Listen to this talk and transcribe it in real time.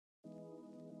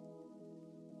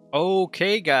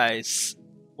Okay, guys,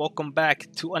 welcome back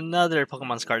to another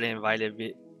Pokemon Scarlet and Violet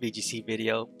VGC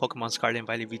video. Pokemon Scarlet and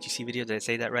Violet VGC video. Did I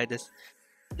say that right?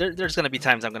 There's gonna be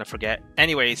times I'm gonna forget.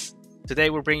 Anyways, today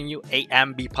we're bringing you a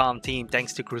Ambipom team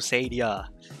thanks to Crusadia.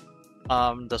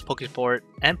 Does Pokesport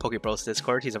and Pokebros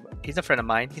Discord. He's a friend of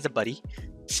mine. He's a buddy,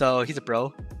 so he's a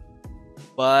bro.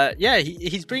 But yeah,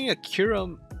 he's bringing a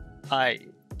Kyurem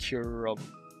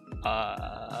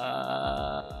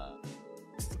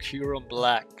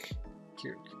Black.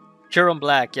 Kyurem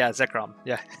Black, yeah, Zekrom.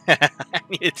 Yeah. I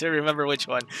needed to remember which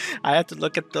one. I had to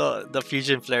look at the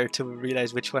fusion flare to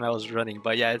realize which one I was running.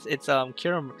 But yeah, it's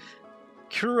Kyurem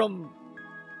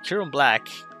Black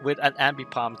with an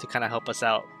Ambipom to kind of help us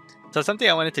out. So something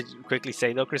I wanted to quickly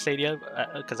say though, Crusadia,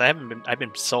 because I've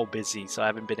been so busy, so I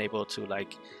haven't been able to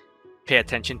like pay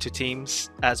attention to teams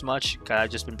as much. Cause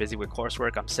I've just been busy with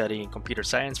coursework. I'm studying computer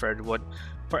science for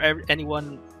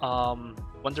anyone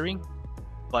wondering.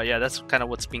 But yeah, that's kind of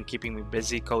what's been keeping me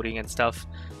busy, coding and stuff.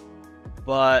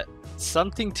 But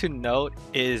something to note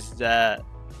is that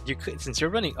since you're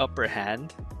running upper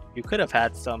hand, you could have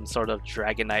had some sort of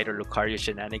Dragonite or Lucario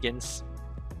shenanigans.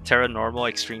 Terra normal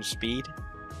extreme speed.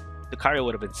 Lucario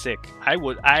would have been sick.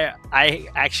 I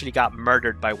actually got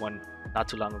murdered by one not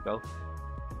too long ago.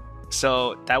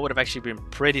 So that would have actually been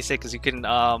pretty sick because you can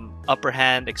upper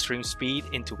hand extreme speed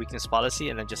into weakness policy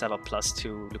and then just have a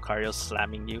 +2 Lucario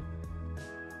slamming you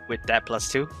with that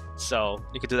 +2. So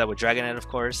you could do that with Dragonite, of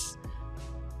course.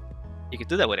 You could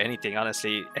do that with anything,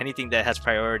 honestly. Anything that has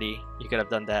priority, you could have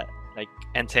done that, like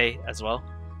Entei as well.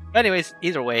 But anyways,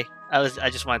 either way, I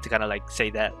just wanted to kind of like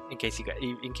say that in case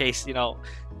you know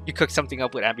you cook something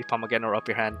up with Ambipom again or up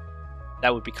your hand,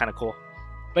 that would be kind of cool.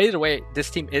 But either way, this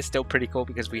team is still pretty cool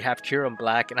because we have Kyurem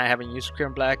Black, and I haven't used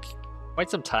Kyurem Black quite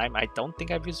some time. I don't think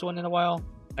I've used one in a while.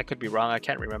 I could be wrong. I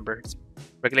can't remember.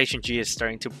 Regulation G is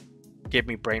starting to give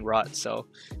me brain rot. So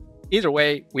either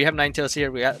way, we have Ninetales here.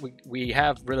 We have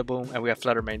Rillaboom and we have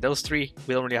Fluttermane. Those three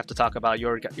we don't really have to talk about. You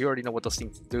already know what those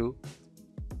things do.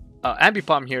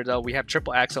 Ambipom here though, we have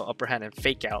Triple Axle, Upper Hand, and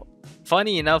Fake Out.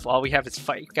 Funny enough, all we have is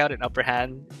Fake Out and Upper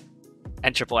Hand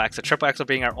and Triple Axle. Triple Axle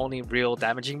being our only real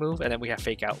damaging move, and then we have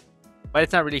Fake Out. But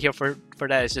it's not really here for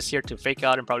that. It's just here to Fake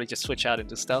Out and probably just switch out and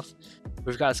do stuff.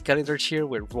 We've got Skeletorch here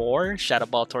with Roar, Shadow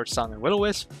Ball, Torch Song, and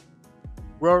Will-O-Wisp.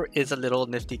 Roar is a little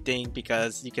nifty thing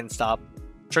because you can stop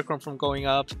Trick Room from going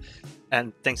up,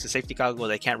 and thanks to Safety Goggle,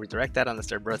 they can't redirect that unless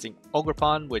they're buzzing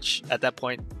Ogerpon, which at that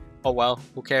point, oh well,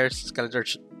 who cares?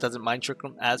 Skeletorch doesn't mind Trick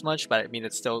Room as much, but I mean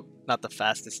it's still not the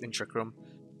fastest in Trick Room.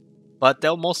 But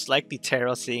they'll most likely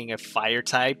Terra seeing a Fire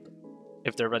type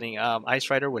if they're running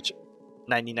Ice Rider, which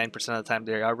 99% of the time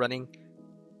they are running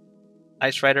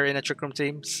Ice Rider in a Trick Room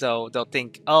team. So they'll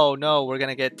think, oh no, we're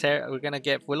gonna get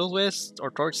Will-O-Wisp or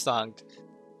Torch Songed.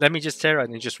 Let me just Terra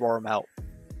and then just roar them out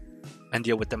and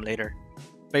deal with them later.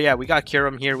 But yeah, we got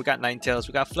Kyurem here, we got Ninetales,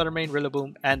 we got Fluttermane,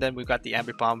 Rillaboom, and then we got the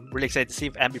Ambipom. Really excited to see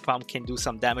if Ambipom can do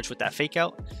some damage with that Fake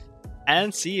Out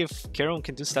and see if Kyurem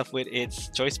can do stuff with its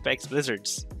Choice Specs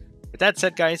Blizzards. With that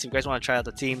said, guys, if you guys want to try out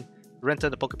the team, the rent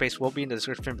of the Pokepaste will be in the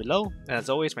description below. And as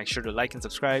always, make sure to like and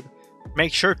subscribe.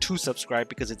 Make sure to subscribe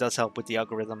because it does help with the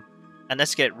algorithm. And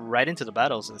let's get right into the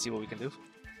battles and see what we can do.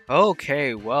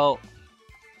 Okay, well,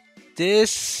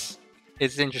 this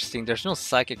is interesting. There's no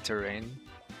psychic terrain,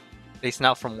 at least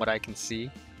not from what I can see.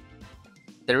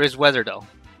 There is weather though.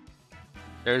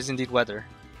 There is indeed weather.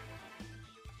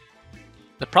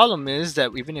 The problem is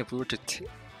that even if we were to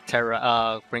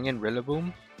bring in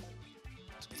Rillaboom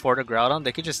for the Groudon,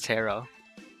 they could just Terra.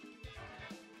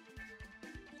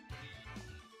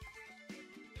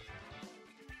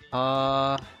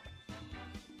 What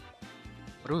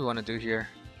do we want to do here?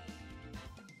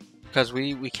 Because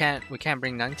we can't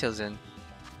bring Ninetales in.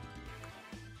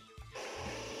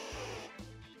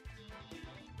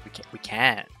 We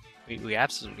can't. We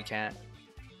absolutely can't.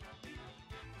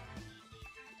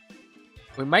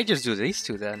 We might just do these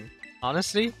two then.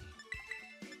 Honestly.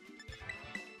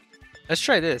 Let's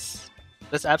try this.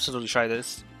 Let's absolutely try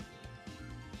this.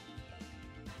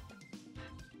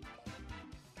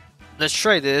 Let's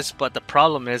try this, but the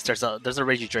problem is there's a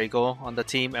Regidrago on the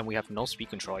team and we have no speed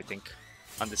control, I think,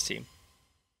 on this team.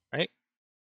 Right?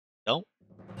 No?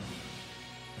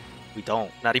 We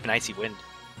don't. Not even Icy Wind.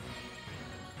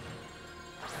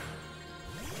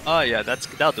 Oh yeah,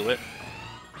 that'll do it.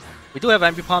 We do have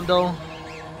Ambipom though.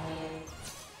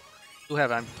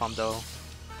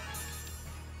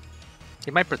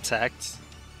 He might protect.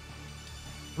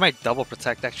 He might double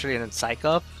protect actually and then Psych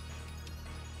Up.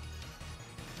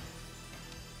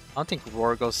 I don't think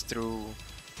Roar goes through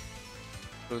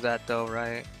that though,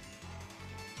 right?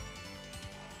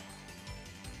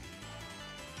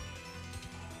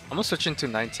 I'm gonna switch into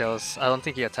Ninetales. I don't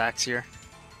think he attacks here.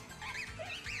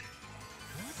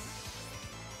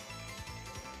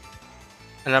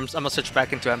 And I'm gonna switch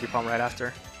back into Ambipom right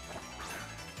after.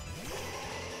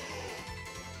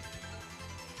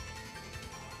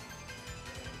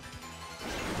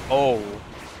 Oh.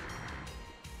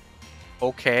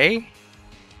 Okay.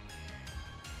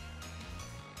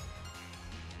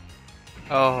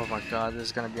 Oh my god, this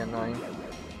is gonna be annoying.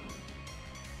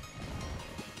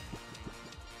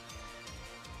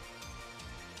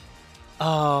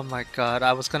 Oh my god,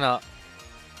 I was gonna...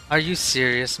 Are you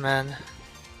serious, man?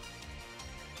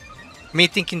 Me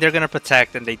thinking they're gonna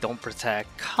protect and they don't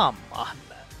protect. Come on,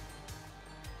 man.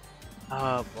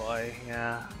 Oh boy,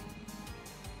 yeah.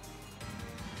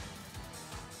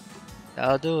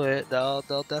 They'll do it. They'll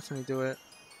definitely do it.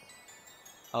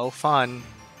 Oh fun.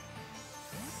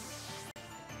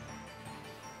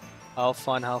 How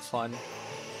fun, how fun.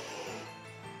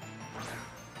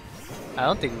 I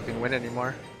don't think we can win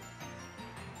anymore.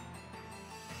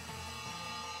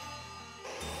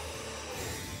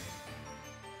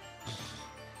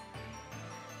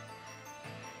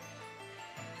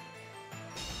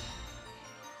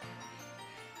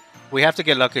 We have to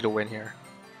get lucky to win here.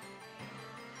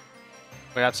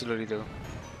 We absolutely do.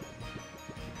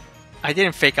 I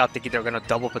didn't fake out thinking they were gonna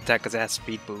double protect because it has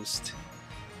speed boost.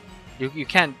 You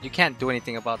can't do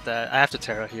anything about that. I have to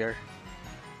Terra here.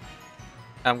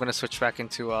 I'm gonna switch back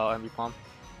into Ambipom.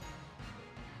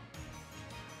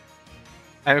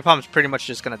 Ambipom's pretty much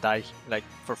just gonna die like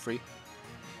for free.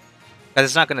 Cause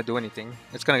it's not gonna do anything.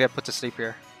 It's gonna get put to sleep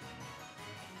here.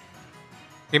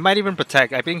 He might even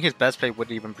protect. I think his best play would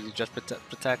even be just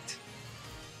protect.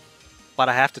 But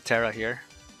I have to Terra here.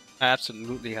 I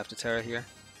absolutely have to Terra here.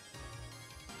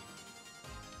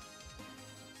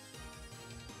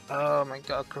 Oh my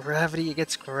god, gravity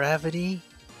against gravity?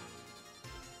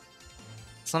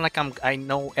 It's not like I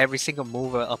know every single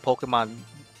move a Pokemon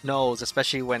knows,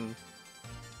 especially when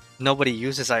nobody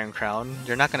uses Iron Crown.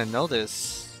 You're not gonna know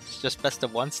this. It's just best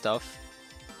of one stuff.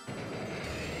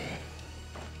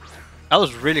 I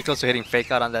was really close to hitting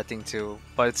Fake Out on that thing too,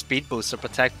 but its speed boost, so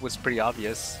Protect was pretty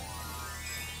obvious.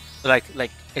 Like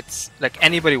it's like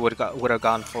anybody would have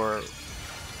gone for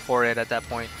it at that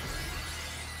point.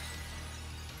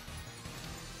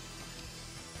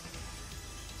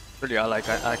 Really all I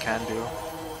can do.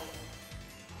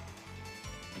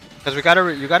 Because you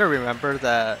gotta remember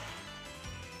that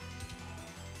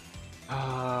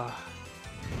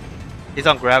he's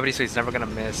on gravity, so he's never gonna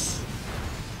miss.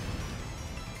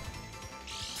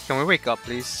 Can we wake up,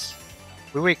 please?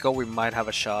 If we wake up, we might have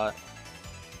a shot.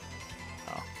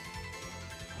 Oh,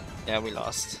 yeah, we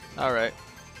lost. All right,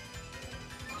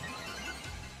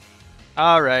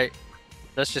 all right.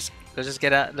 Let's just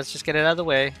get out. Let's just get it out of the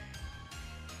way.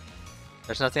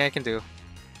 There's nothing I can do.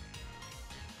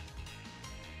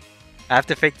 I have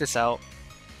to fake this out.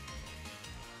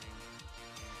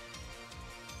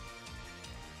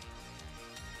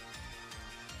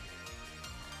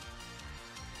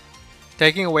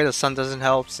 Taking away the sun doesn't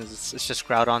help since it's just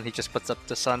Groudon. He just puts up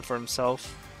the sun for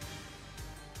himself.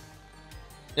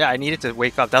 Yeah, I needed to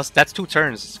wake up. That's 2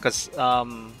 turns because I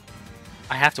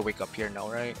have to wake up here now,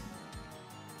 right?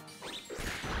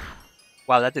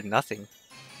 Wow, that did nothing.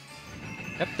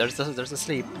 Yep, there's the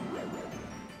sleep.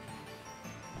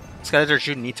 Skylanders,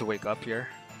 you need to wake up here.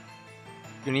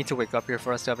 You need to wake up here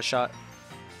for us to have a shot.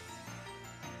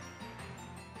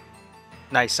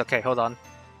 Nice, okay, hold on.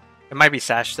 It might be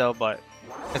Sash though, but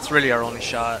it's really our only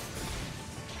shot.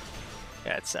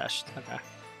 Yeah, it's Sashed. Okay.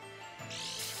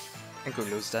 I think we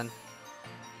lose then.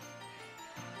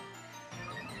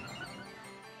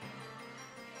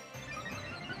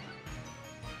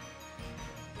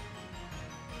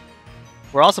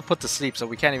 We're also put to sleep, so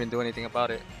we can't even do anything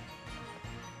about it.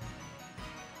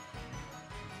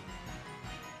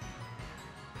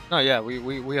 No, yeah, we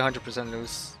 100%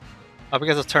 lose.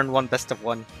 Because of turn 1 best of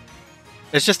 1.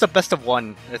 It's just a best of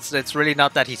 1. It's really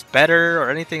not that he's better or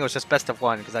anything. It was just best of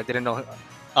 1 because I didn't know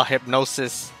a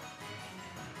Hypnosis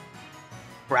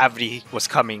gravity was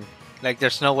coming. Like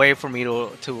there's no way for me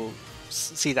to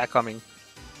see that coming.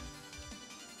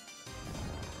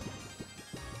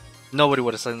 Nobody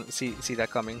would have see that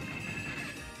coming.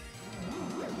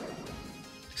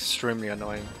 Extremely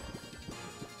annoying.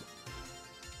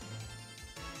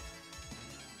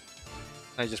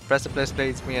 I just press the blast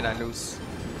blades me and I lose.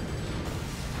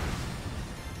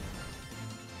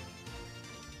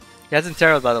 He hasn't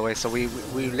Terra by the way, so we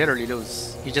literally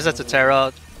lose. He just has to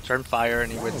Terra, turn fire,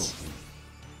 and he wins.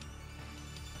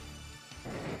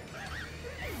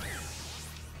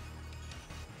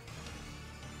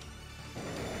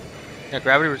 Yeah,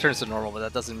 gravity returns to normal, but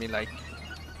that doesn't mean like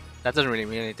That doesn't really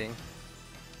mean anything.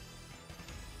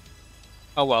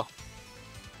 Oh well.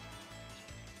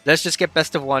 Let's just get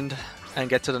best of 1 and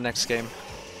get to the next game.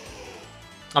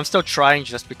 I'm still trying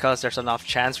just because there's enough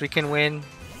chance we can win,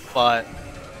 but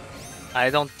I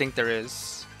don't think there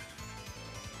is.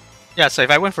 Yeah, so if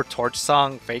I went for Torch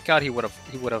Song Fake Out, he would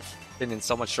have been in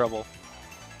so much trouble.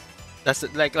 That's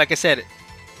like I said,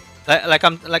 like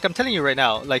I'm telling you right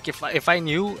now. Like if I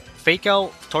knew Fake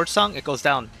Out Torch Song, it goes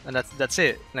down, and that's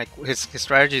it. Like his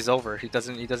strategy is over. He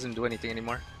doesn't do anything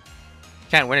anymore.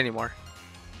 Can't win anymore.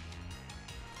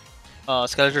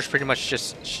 Skeletor's pretty much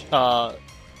just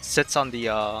sits on the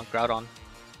Groudon.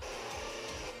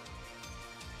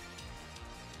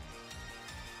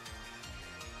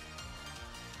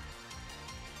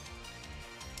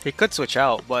 He could switch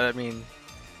out, but I mean,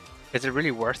 is it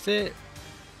really worth it?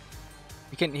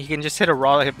 He can just hit a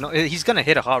raw hypnosis. He's gonna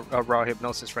hit a raw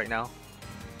hypnosis right now,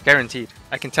 guaranteed.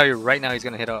 I can tell you right now he's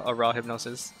gonna hit a raw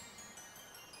hypnosis.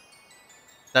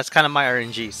 That's kind of my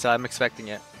RNG, so I'm expecting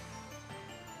it.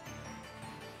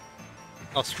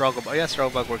 Oh, Struggle Bug. Yeah,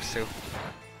 Struggle Bug works too.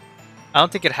 I don't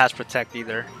think it has Protect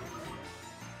either.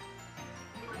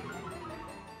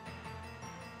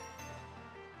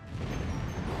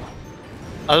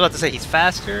 I was about to say he's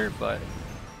faster, but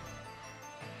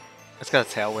it's got a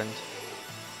Tailwind.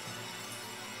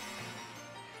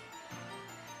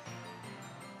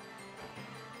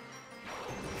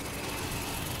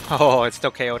 Oh, it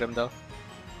still KO'd him though.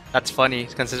 That's funny,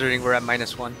 considering we're at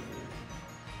 -1.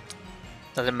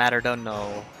 Doesn't matter though,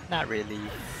 no. Not really.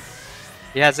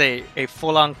 He has a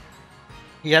full-on...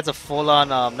 He has a full-on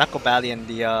Knuckle Bally and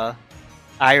the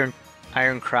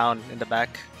Iron Crown in the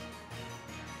back.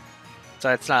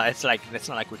 So it's not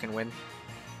like we can win.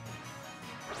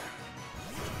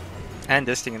 And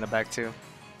this thing in the back too.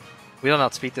 We don't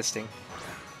outspeed this thing.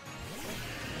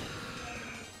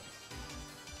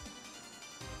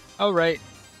 Alright.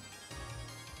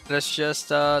 Let's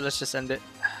just end it.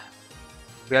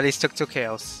 We at least took 2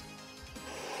 KOs.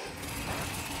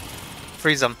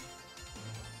 Freeze him.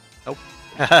 Nope.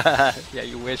 Yeah,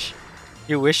 you wish.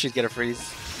 You wish you'd get a freeze.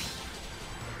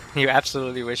 You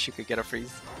absolutely wish you could get a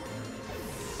freeze.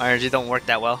 My energy don't work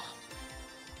that well.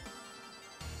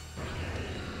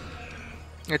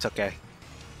 It's okay.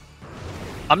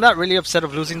 I'm not really upset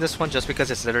of losing this one just because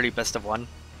it's literally best of 1.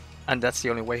 And that's the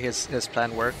only way his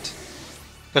plan worked.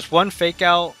 Because 1 Fake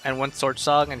Out and 1 Sword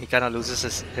Song and he kind of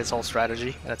loses his whole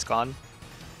strategy and it's gone.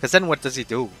 Because then what does he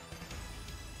do?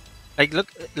 Like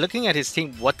looking at his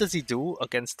team, what does he do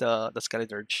against the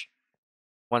Skeledirge?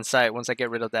 Once I get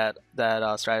rid of that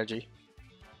strategy.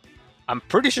 I'm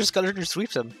pretty sure Skeletor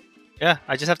sweeps him. Yeah,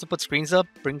 I just have to put screens up,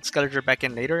 bring Skeletor back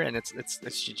in later, and it's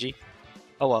GG.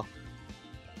 Oh well.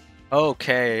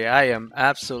 Okay, I am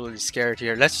absolutely scared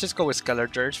here. Let's just go with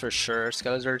Skeletor for sure.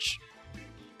 Skeletor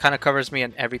kind of covers me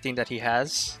in everything that he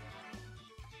has.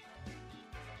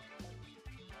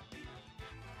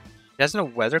 He has no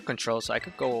weather control, so I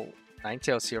could go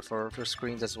Ninetales here for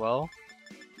screens as well.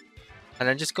 And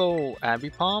then just go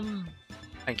Ambipom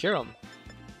and cure him.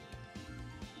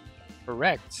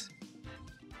 Correct.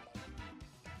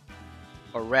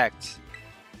 Correct.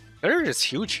 Skeletor is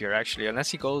huge here actually,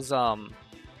 unless he goes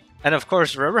and of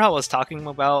course, remember how I was talking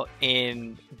about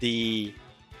in the...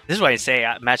 This is why I say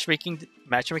matchmaking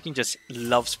just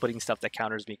loves putting stuff that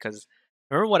counters me, because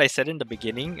remember what I said in the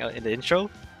beginning, in the intro?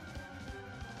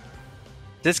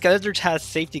 This Skeletor has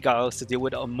safety goggles to deal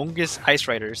with Amoonguss Ice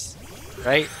Riders,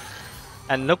 right?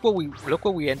 And look what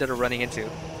we ended up running into. You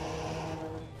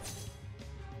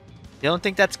don't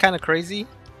think that's kind of crazy?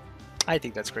 I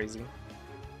think that's crazy.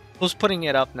 Who's putting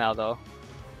it up now, though?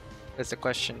 That's the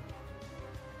question.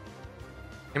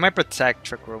 He might protect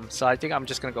Trick Room, so I think I'm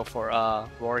just gonna go for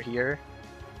Roar here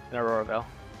and Aurora Veil,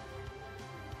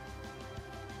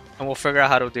 and we'll figure out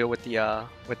how to deal with the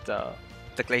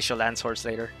Glacial Lance Horse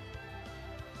later.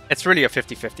 It's really a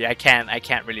 50-50. I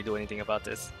can't really do anything about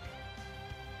this.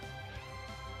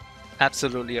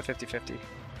 Absolutely a 50-50.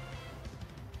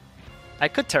 I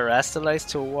could Terrastalize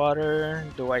to water.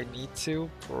 Do I need to?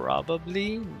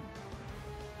 Probably.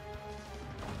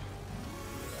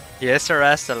 He is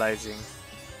Terrastalizing.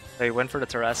 So he went for the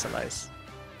Terrastalize.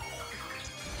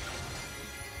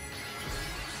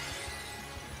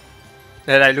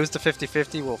 Did I lose the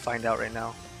 50-50? We'll find out right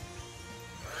now.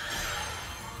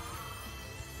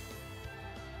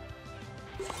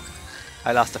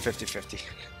 I lost the 50-50.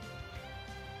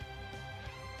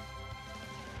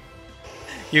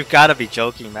 You've got to be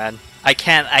joking, man. I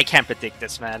can't predict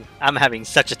this, man. I'm having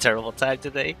such a terrible time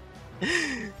today.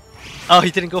 Oh, he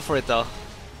didn't go for it though.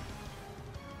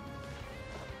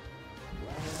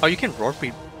 Oh, you can Roar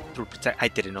Beam through Protect. I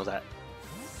didn't know that.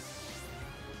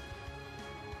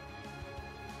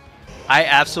 I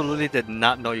absolutely did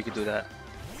not know you could do that.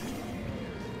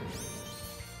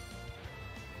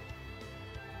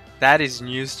 That is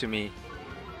news to me.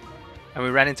 And we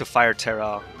ran into Fire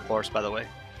Terra horse, by the way.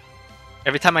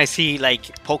 Every time I see like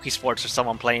Pokesports or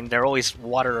someone playing, they're always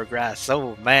water or grass.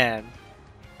 Oh man.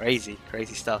 Crazy,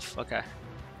 crazy stuff. Okay.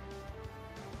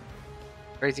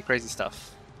 Crazy, crazy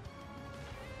stuff.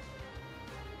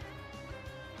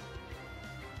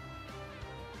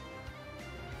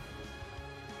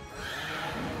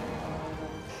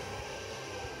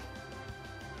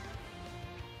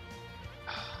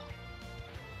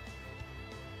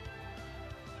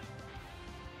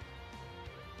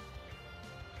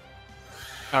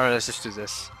 Alright, let's just do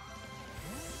this.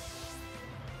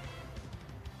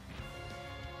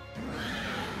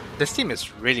 This team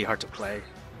is really hard to play.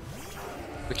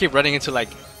 We keep running into like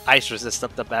ice resist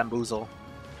up the bamboozle.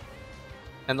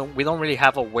 And we don't really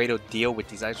have a way to deal with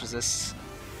these ice resists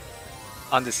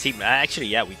on this team. Actually,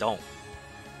 yeah, we don't.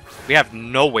 We have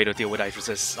no way to deal with ice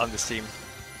resists on this team.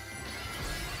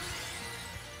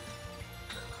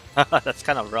 That's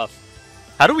kind of rough.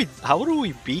 How do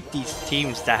we beat these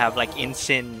teams that have like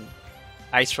insane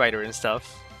Ice Rider and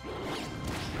stuff?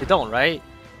 We don't, right?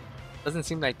 Doesn't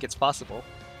seem like it's possible.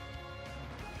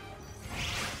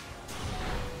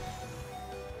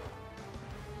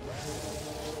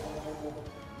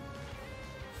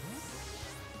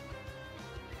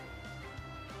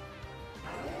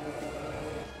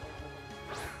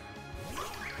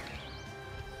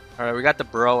 Alright, we got the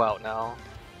bro out now.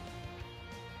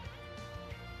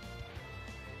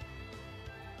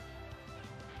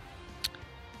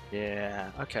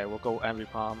 Yeah, okay, we'll go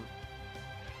Ambipom.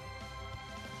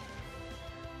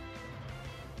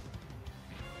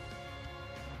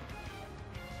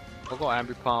 We'll go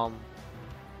Ambipom.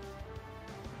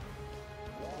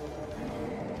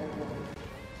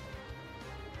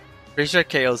 Pretty sure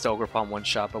KO's the Ogre Palm one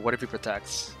shot, but what if he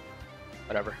protects?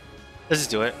 Whatever. Let's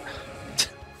just do it.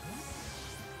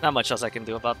 Not much else I can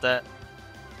do about that.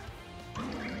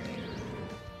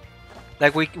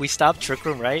 Like we stopped Trick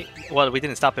Room, right? Well, we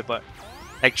didn't stop it, but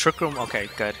like Trick Room. Okay,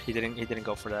 good. He didn't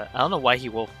go for that. I don't know why he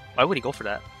will. Why would he go for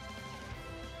that?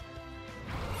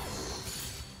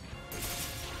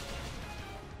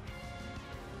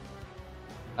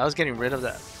 I was getting rid of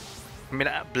that. I mean,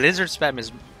 Blizzard spam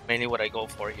is mainly what I go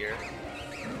for here.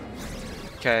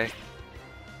 Okay.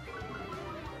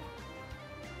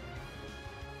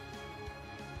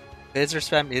 Blizzard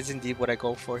spam is indeed what I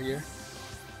go for here.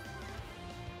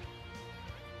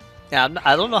 Yeah,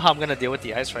 I don't know how I'm gonna deal with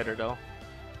the Ice Rider though.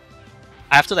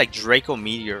 I have to like Draco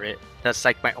Meteor it. That's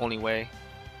like my only way.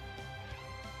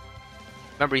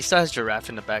 Remember, he still has Giraffe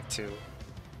in the back too.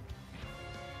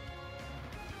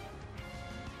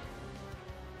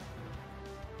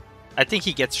 I think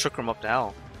he gets Trick Room up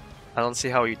now. I don't see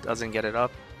how he doesn't get it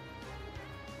up.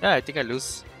 Yeah, I think I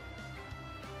lose.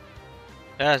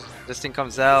 Yeah, this thing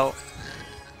comes out.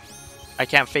 I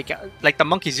can't fake out. Like, the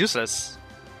monkey's useless.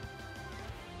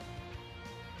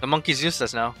 The monkey's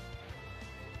useless now.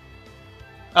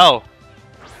 Oh.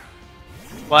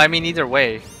 Well, I mean, either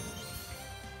way.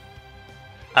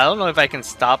 I don't know if I can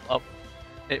stop up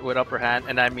it with upper hand,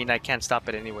 and I mean, I can't stop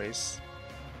it anyways.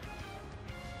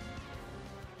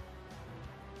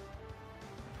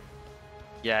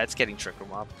 Yeah, it's getting Trick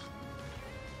Room up.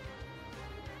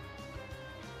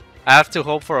 I have to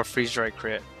hope for a Freeze Dry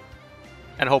crit,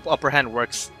 and hope upper hand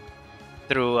works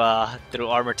through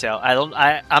Armor Tail.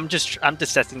 I'm just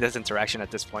testing this interaction at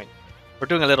this point. We're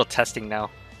doing a little testing now.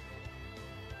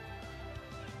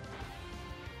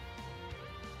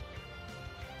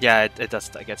 Yeah, it does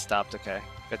get stopped. Okay,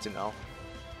 good to know.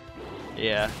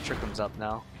 Yeah, Trick Room's up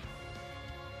now.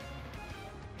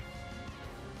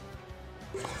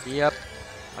 Yep.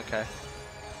 Okay.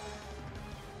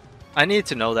 I needed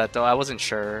to know that though. I wasn't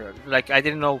sure. Like, I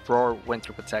didn't know Roar went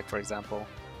through Protect, for example.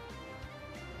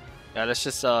 Yeah, let's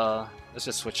just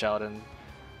switch out and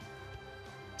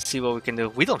see what we can do.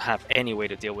 We don't have any way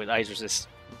to deal with Ice Resist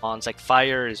mons. Like,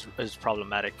 Fire is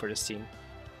problematic for this team.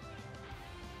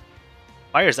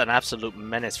 Fire is an absolute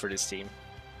menace for this team.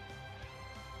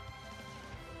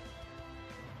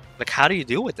 Like, how do you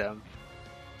deal with them?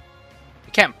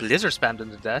 You can't Blizzard spam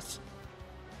them to death.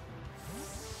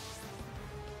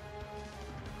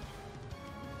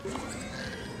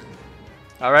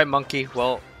 Alright, Monkey.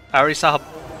 Well, I already saw how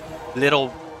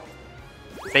little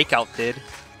Fake Out did.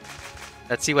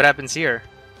 Let's see what happens here.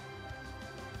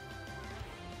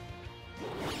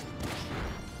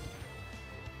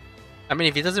 I mean,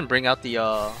 if he doesn't bring out the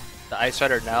Ice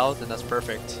Rider now, then that's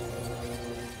perfect.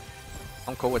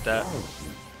 I'm cool with that.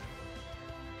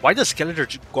 Why does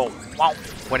Skeletor go wow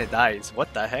when it dies?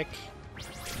 What the heck?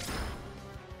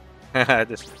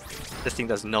 this this thing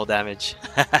does no damage.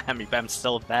 Ambipom's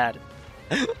so bad.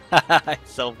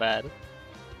 It's so bad.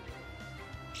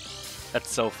 That's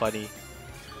so funny.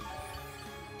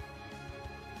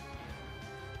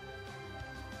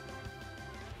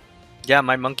 Yeah,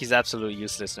 my monkey's absolutely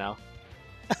useless now.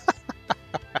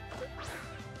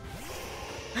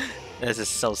 This is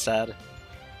so sad.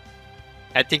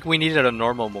 I think we needed a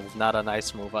normal move, not an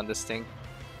ice move on this thing.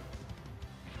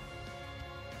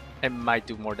 It might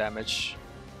do more damage.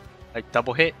 Like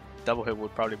double hit? Double hit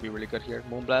would probably be really good here.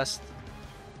 Moonblast.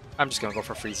 I'm just gonna go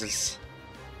for freezes.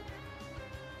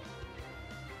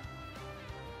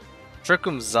 Trick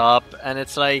Room's up, and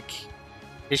it's like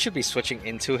he should be switching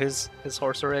into his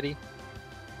horse already.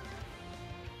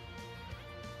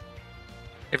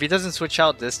 If he doesn't switch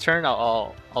out this turn,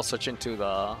 I'll switch into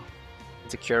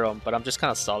cure him, but I'm just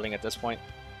kind of stalling at this point.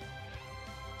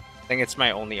 I think it's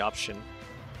my only option.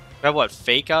 We have what?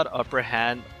 Fake out, upper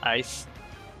hand, ice,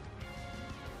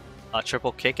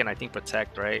 triple kick, and I think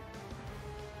protect, right?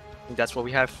 I think that's what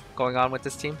we have going on with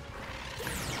this team.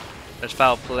 There's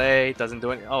foul play, doesn't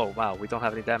do any. Oh wow, we don't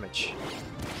have any damage.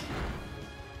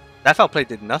 That foul play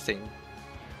did nothing.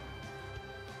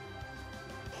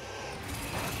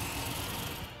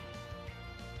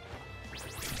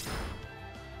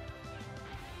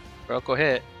 Critical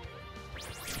hit.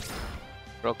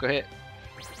 Critical hit.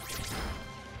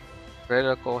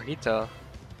 Critical hit.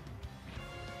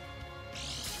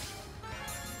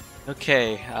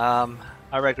 Okay,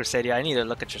 alright Crusadia, I need to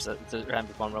look at your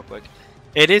Ambipom real quick.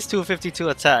 It is 252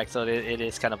 attack, so it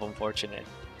is kind of unfortunate.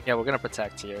 Yeah, we're gonna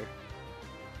protect here.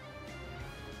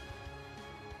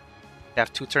 We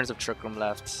have 2 turns of Trick Room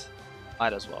left.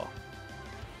 Might as well.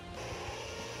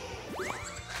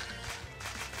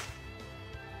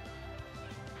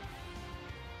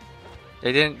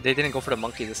 They didn't go for the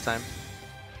monkey this time.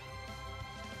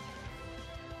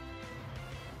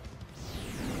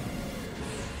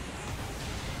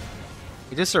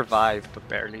 We just survived, but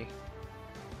barely.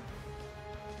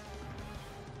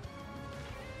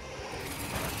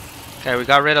 Okay, we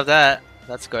got rid of that.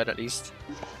 That's good at least.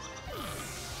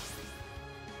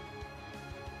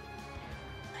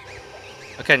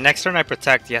 Okay, next turn I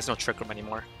protect. He has no Trick Room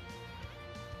anymore.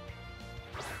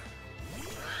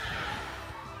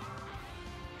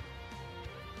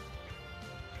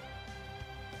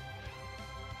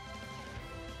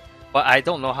 But I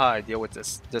don't know how I deal with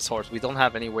this horse. We don't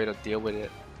have any way to deal with it.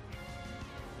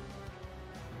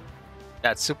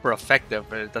 That's super effective,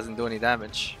 but it doesn't do any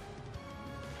damage.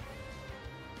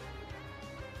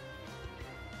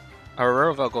 Our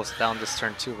Aurora goes down this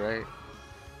turn too, right?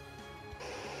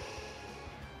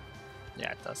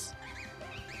 Yeah, it does.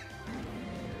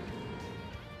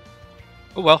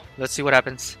 Oh well, let's see what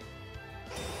happens.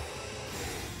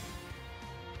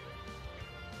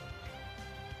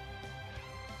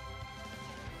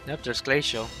 Yep, there's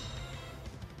Glacial.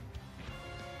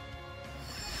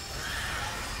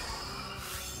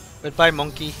 Goodbye,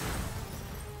 monkey.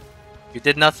 You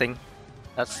did nothing.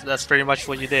 That's pretty much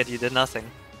what you did. You did nothing.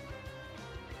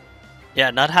 Yeah,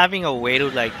 not having a way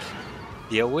to like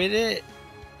deal with it.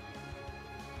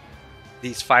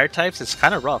 These fire types is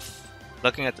kind of rough.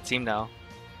 Looking at the team now.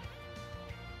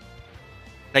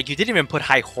 Like you didn't even put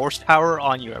high horsepower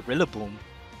on your Rillaboom.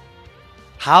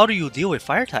 How do you deal with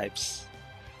fire types?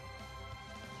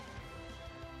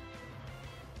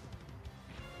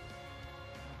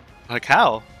 Like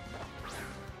how?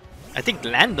 I think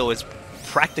Lando is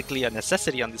practically a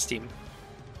necessity on this team.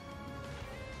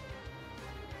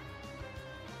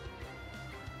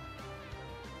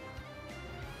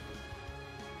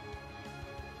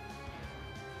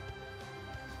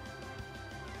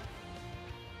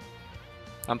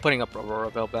 I'm putting up Aurora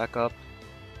Bell back up.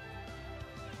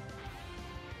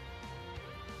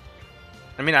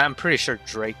 I mean, I'm pretty sure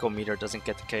Draco Meter doesn't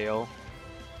get the KO.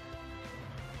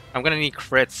 I'm gonna need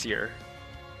crits here.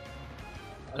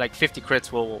 Like 50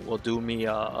 crits will do me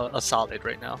a solid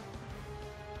right now.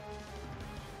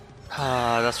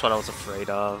 That's what I was afraid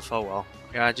of. Oh well.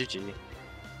 Yeah, GG.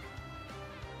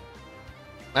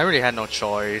 I really had no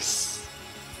choice.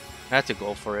 I had to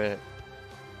go for it.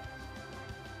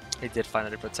 He did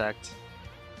finally protect.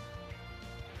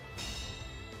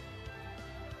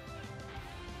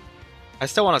 I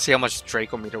still want to see how much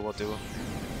Draco Meter will do.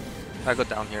 I go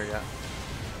down here, yeah.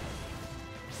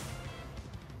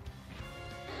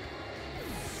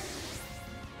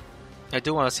 I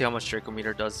do want to see how much Draco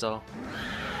Meter does though.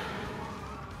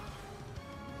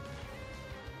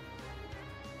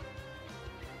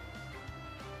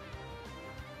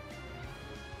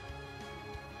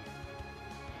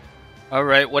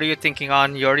 Alright, what are you thinking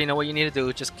on? You already know what you need to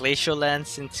do. Just Glacial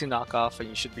Lance into knockoff and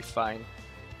you should be fine.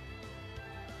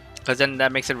 Because then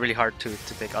that makes it really hard to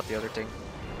take out the other thing.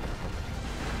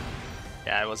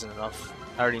 Yeah, it wasn't enough.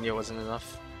 I already knew it wasn't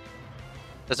enough.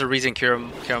 That's the reason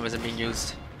Kyurem isn't being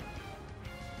used.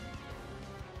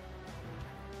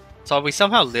 So if we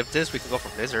somehow live this, we could go for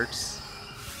Blizzards.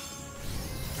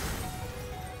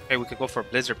 Okay, we could go for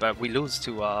Blizzard, but we lose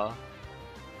to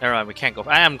never mind, we can't go.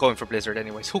 I am going for Blizzard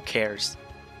anyways. Who cares?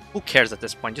 Who cares at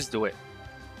this point? Just do it.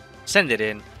 Send it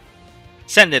in.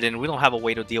 Send it in. We don't have a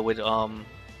way to deal with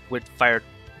fire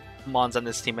mons on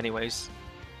this team anyways.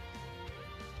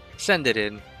 Send it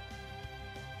in.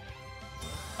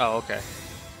 Oh, okay.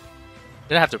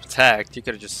 Didn't have to protect. You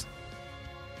could have just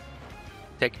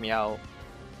take me out.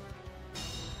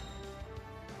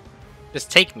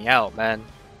 Just take me out, man.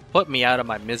 Put me out of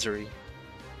my misery.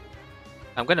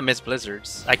 I'm gonna miss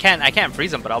blizzards. I can't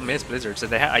freeze them, but I'll miss blizzards. So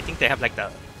I think they have like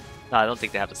the. No, I don't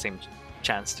think they have the same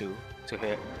chance to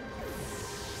hit.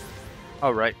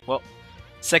 All right. Well,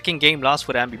 second game lost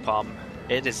with Ambipom.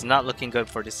 It is not looking good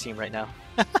for this team right now.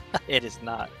 It is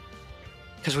not.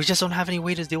 Because we just don't have any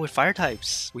way to deal with fire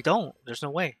types. We don't. There's no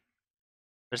way.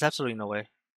 There's absolutely no way.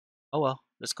 Oh well.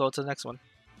 Let's go to the next one.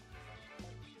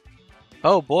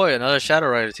 Oh boy, another Shadow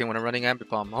Rider team when I'm running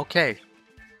Ambipom. Okay.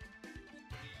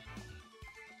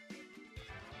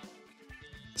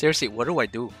 Seriously, what do I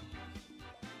do?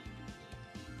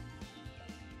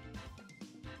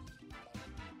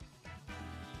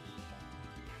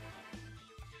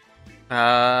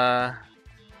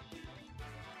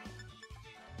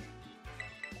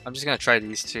 I'm just gonna try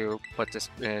these two, put this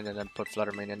in, and then put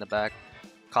Fluttermane in the back.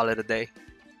 Call it a day.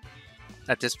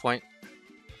 At this point,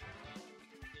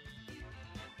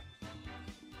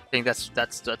 I think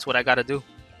that's what I gotta do.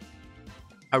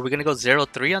 Are we gonna go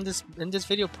 0-3 on this in this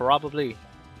video? Probably.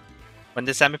 When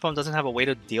this Ambipom doesn't have a way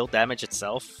to deal damage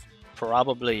itself,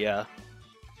 probably yeah.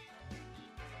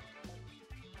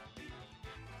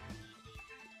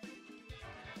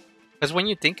 Because when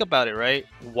you think about it, right?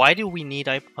 Why do we need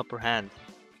upper hand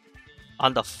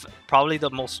on the probably the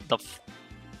most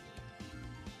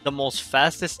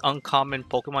fastest uncommon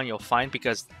Pokemon you'll find?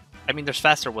 Because I mean, there's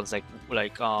faster ones like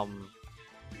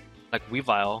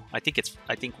Weavile. I think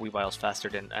Weavile's faster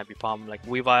than Ambipom. Like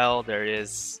Weavile,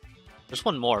 there's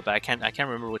one more, but I can't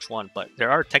remember which one. But there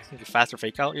are technically faster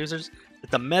Fake Out users. But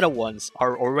the meta ones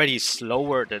are already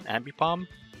slower than Ambipom.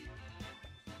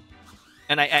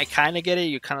 And I kind of get it.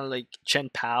 You kind of like Chen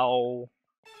Pao,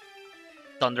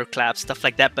 Thunderclap, stuff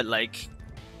like that. But like,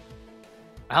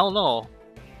 I don't know.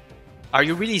 Are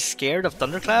you really scared of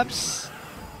Thunderclaps?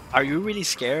 Are you really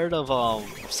scared of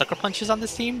Sucker Punches on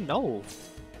this team? No.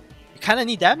 You kind of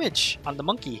need damage on the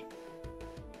monkey.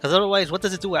 Because otherwise, what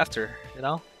does it do after? You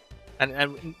know?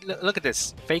 And look at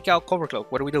this. Fake Out Cobra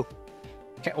Cloak. What do we do?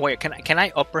 Can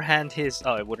I upper hand his...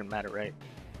 Oh, it wouldn't matter, right?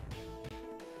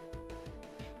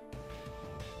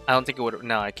 I don't think it would.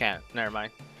 No, I can't. Never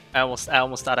mind. I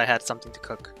almost thought I had something to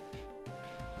cook.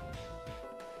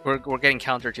 We're getting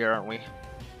countered here, aren't we?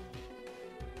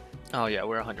 Oh yeah,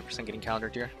 we're 100% getting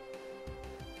countered here.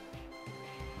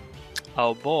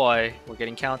 Oh boy, we're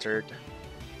getting countered.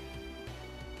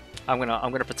 I'm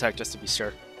gonna protect just to be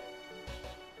sure.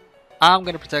 I'm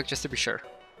gonna protect just to be sure.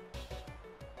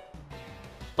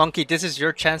 Monkey, this is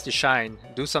your chance to shine.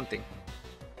 Do something.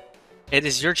 It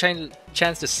is your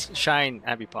chance to shine,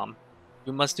 Ambipom.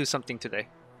 You must do something today.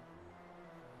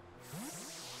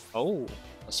 Oh,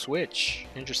 a switch.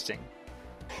 Interesting.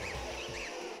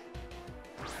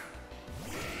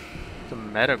 The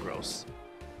Metagross.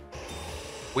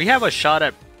 We have a shot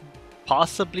at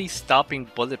possibly stopping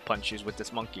bullet punches with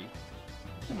this monkey.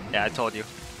 Yeah, I told you.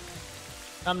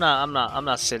 I'm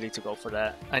not silly to go for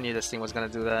that. I knew this thing was gonna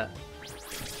do that.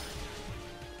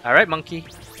 Alright, monkey.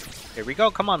 Here we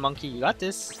go. Come on, monkey. You got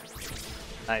this.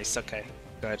 Nice. Okay.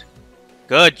 Good.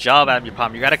 Good job,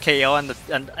 Ambipom. You got a KO on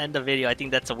the video. I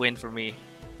think that's a win for me.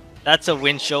 That's a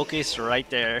win showcase right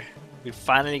there. We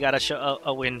finally got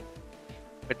a win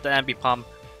with the Ambipom.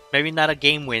 Maybe not a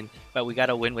game win, but we got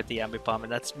a win with the Ambipom,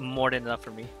 and that's more than enough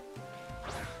for me.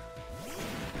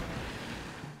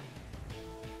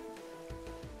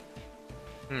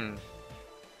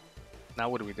 Now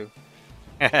what do we do?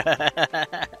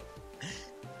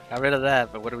 Got rid of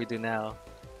that, but what do we do now?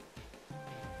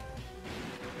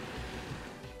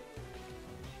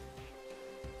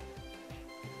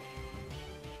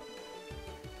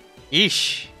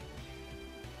 Yeesh!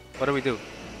 What do we do?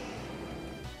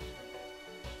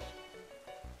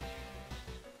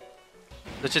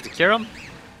 Let's just cure him?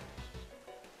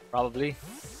 Probably.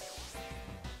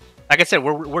 Like I said,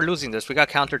 we're losing this. We got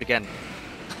countered again.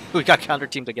 We got counter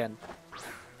teamed again.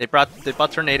 They brought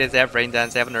Tornadus, they have Rain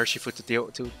Dance, they have an Urshifu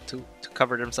to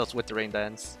cover themselves with the Rain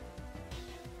Dance.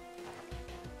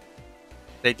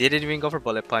 They didn't even go for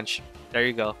Bullet Punch. There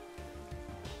you go.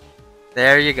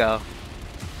 There you go.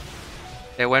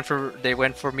 They went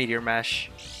for Meteor Mash.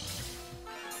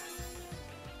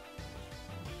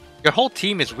 Your whole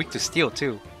team is weak to steel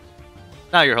too.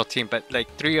 Not your whole team, but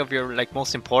like 3 of your like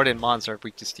most important mons are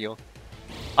weak to steel.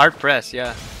 Hard press,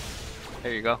 yeah.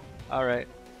 There you go. All right.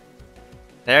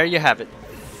 There you have it.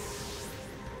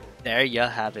 There you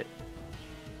have it.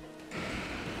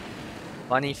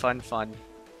 Funny, fun, fun.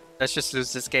 Let's just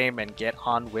lose this game and get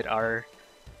on with our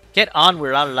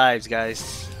lives,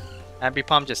 guys.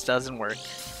 Ambipom just doesn't work.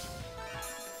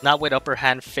 Not with upper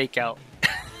hand fake out.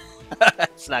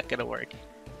 It's not gonna work.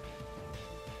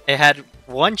 It had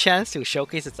one chance to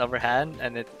showcase its upper hand,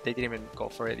 and they didn't even go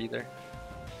for it either.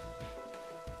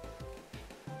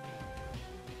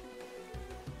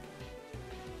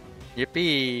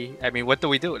 Yippee! I mean, what do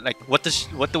we do? Like, what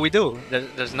do we do?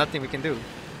 There's nothing we can do.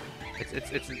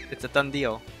 It's a done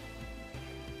deal.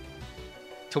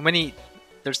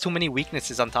 There's too many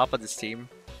weaknesses on top of this team.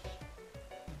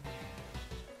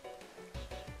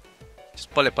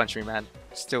 Just bullet punch me, man.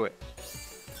 Just do it.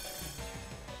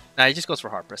 Nah, he just goes for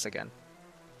hard press again.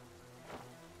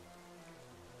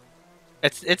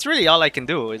 It's really all I can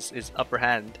do is upper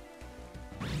hand.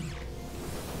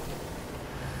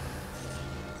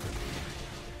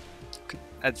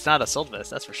 It's not a Soul Vest,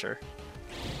 that's for sure.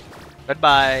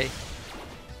 Goodbye.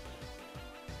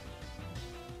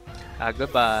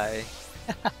 Goodbye.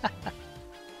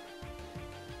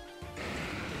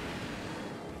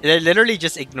 They literally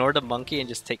just ignore the monkey and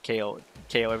just take KO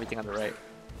everything on the right.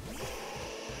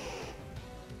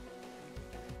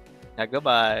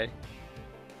 Goodbye.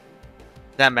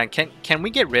 Damn, man, can we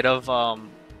get rid of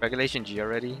Regulation G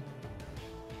already?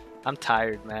 I'm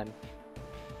tired, man.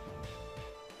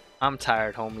 I'm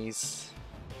tired, homies.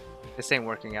 This ain't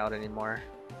working out anymore.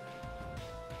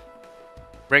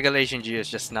 Regulation G is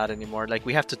just not anymore. Like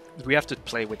we have to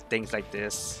play with things like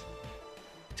this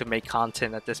to make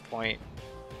content at this point.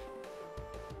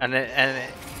 And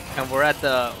we're at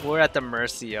the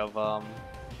mercy of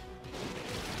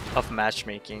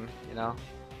matchmaking, you know.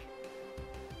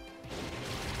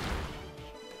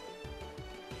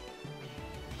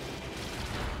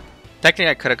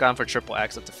 Technically, I could have gone for triple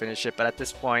axle to finish it, but at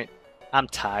this point, I'm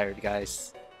tired,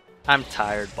 guys. I'm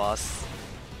tired, boss.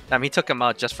 He took him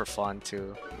out just for fun,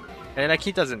 too. And like,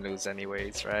 he doesn't lose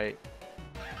anyways, right?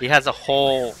 He has a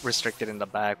whole restricted in the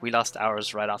back. We lost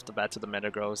ours right off the bat to the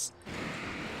Metagross.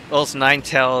 Those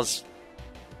Ninetales,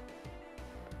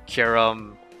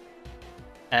 Kyurem,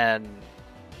 and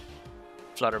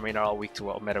Fluttermane are all weak to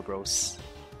Metagross.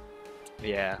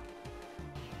 Yeah.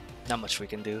 Not much we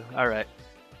can do. Alright.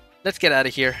 Let's get out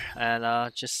of here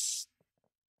and just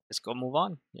go move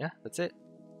on. Yeah, that's it.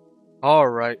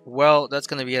 Alright, well, that's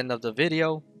gonna be the end of the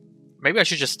video. Maybe I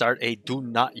should just start a do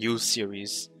not use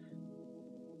series.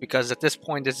 Because at this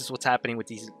point, this is what's happening with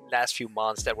these last few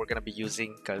mons that we're gonna be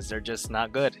using, because they're just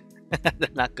not good. They're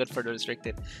not good for the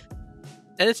restricted.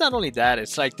 And it's not only that,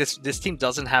 it's like this team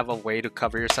doesn't have a way to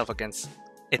cover yourself against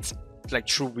its like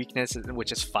true weakness,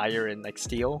 which is fire and like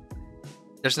steel.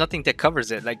 There's nothing that covers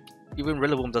it. Like even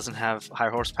Rillaboom doesn't have high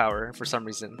horsepower for some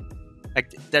reason.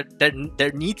 Like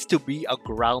there needs to be a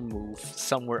ground move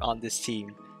somewhere on this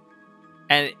team.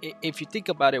 And if you think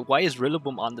about it, why is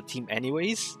Rillaboom on the team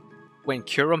anyways? When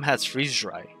Kyurem has freeze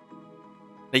dry,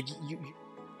 like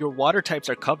your water types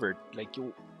are covered. Like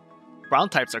your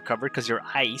ground types are covered because you're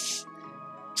ice.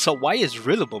 So why is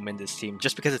Rillaboom in this team?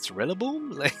 Just because it's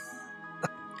Rillaboom? Like,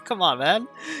 come on, man.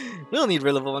 We don't need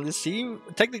Rillaboom on this team.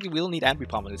 Technically, we don't need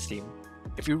Ambipom on this team.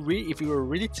 If you were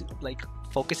really like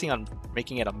focusing on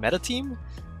making it a meta team,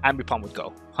 Ambipom would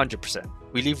go 100%.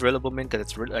 We leave Rillaboom in because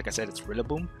it's like I said, it's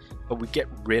Rillaboom, but we get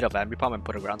rid of Ambipom and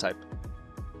put a ground type.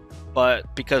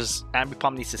 But because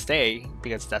Ambipom needs to stay,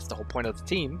 because that's the whole point of the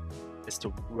team, is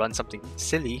to run something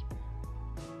silly.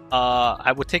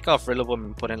 I would take off Rillaboom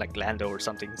and put in like Lando or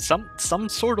something, some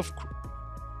sort of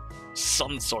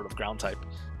ground type.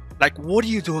 Like, what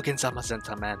do you do against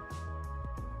Zamazenta, man?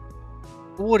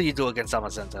 What do you do against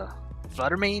Zamazenta?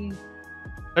 Fluttermane?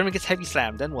 Fluttermane gets heavy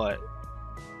slam, then what?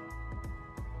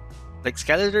 Like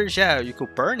Skeletors, yeah, you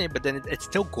could burn it, but then it's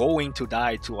still going to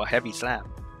die to a heavy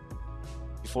slam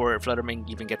before Fluttermane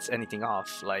even gets anything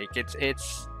off. Like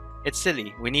it's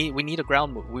silly. We need a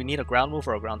ground move. We need a ground move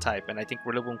or a ground type, and I think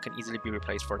Rillaboom can easily be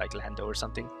replaced for like Lando or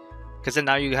something. Because then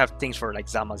now you have things for like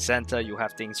Zamazenta, you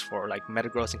have things for like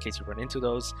Metagross in case you run into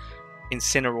those,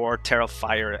 Incineroar, Terra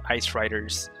Fire, Ice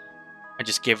Riders, and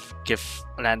just give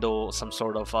Lando some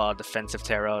sort of defensive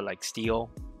Terra like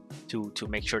Steel to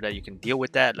make sure that you can deal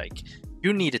with that. Like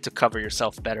you needed to cover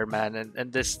yourself better, man.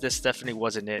 And this definitely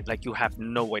wasn't it. Like, you have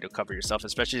no way to cover yourself,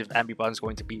 especially if Ambipom is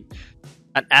going to be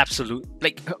an absolute,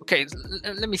 like, okay,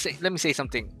 let me say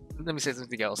something. Let me say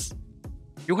something else.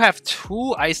 You have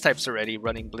 2 ice types already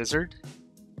running Blizzard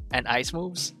and ice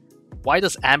moves. Why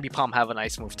does Ambipom have an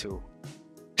ice move too?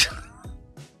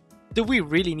 Do we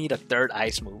really need a 3rd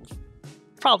ice move?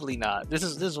 Probably not. This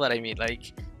is what I mean.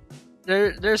 Like,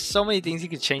 there's so many things you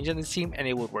could change on this team and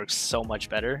it would work so much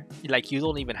better. Like, you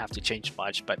don't even have to change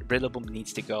much, but Rillaboom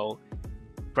needs to go.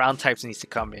 Ground types needs to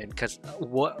come in, because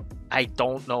what I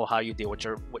don't know how you deal with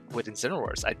with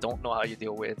Incineroars. I don't know how you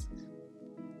deal with,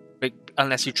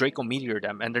 unless you Draco Meteor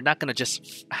them, and they're not gonna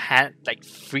just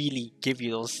freely give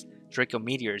you those Draco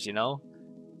Meteors, you know?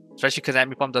 Especially because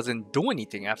Ambipom doesn't do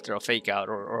anything after a fake out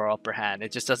or upper hand.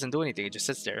 It just doesn't do anything. It just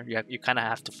sits there. You kind of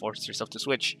have to force yourself to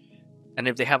switch. And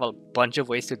if they have a bunch of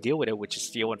ways to deal with it, which is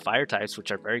Steel and Fire types,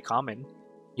 which are very common,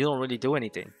 you don't really do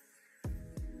anything.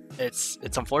 It's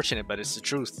unfortunate, but it's the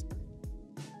truth.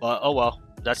 But oh well,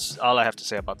 that's all I have to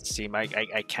say about this team. I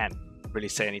can't really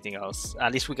say anything else.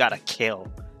 At least we got a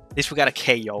kill. At least we got a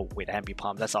KO with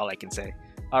Ambipom. That's all I can say.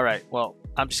 All right, well,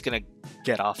 I'm just gonna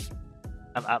get off.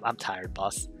 I'm tired,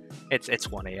 boss. It's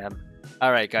 1 a.m.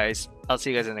 All right, guys. I'll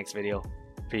see you guys in the next video.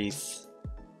 Peace.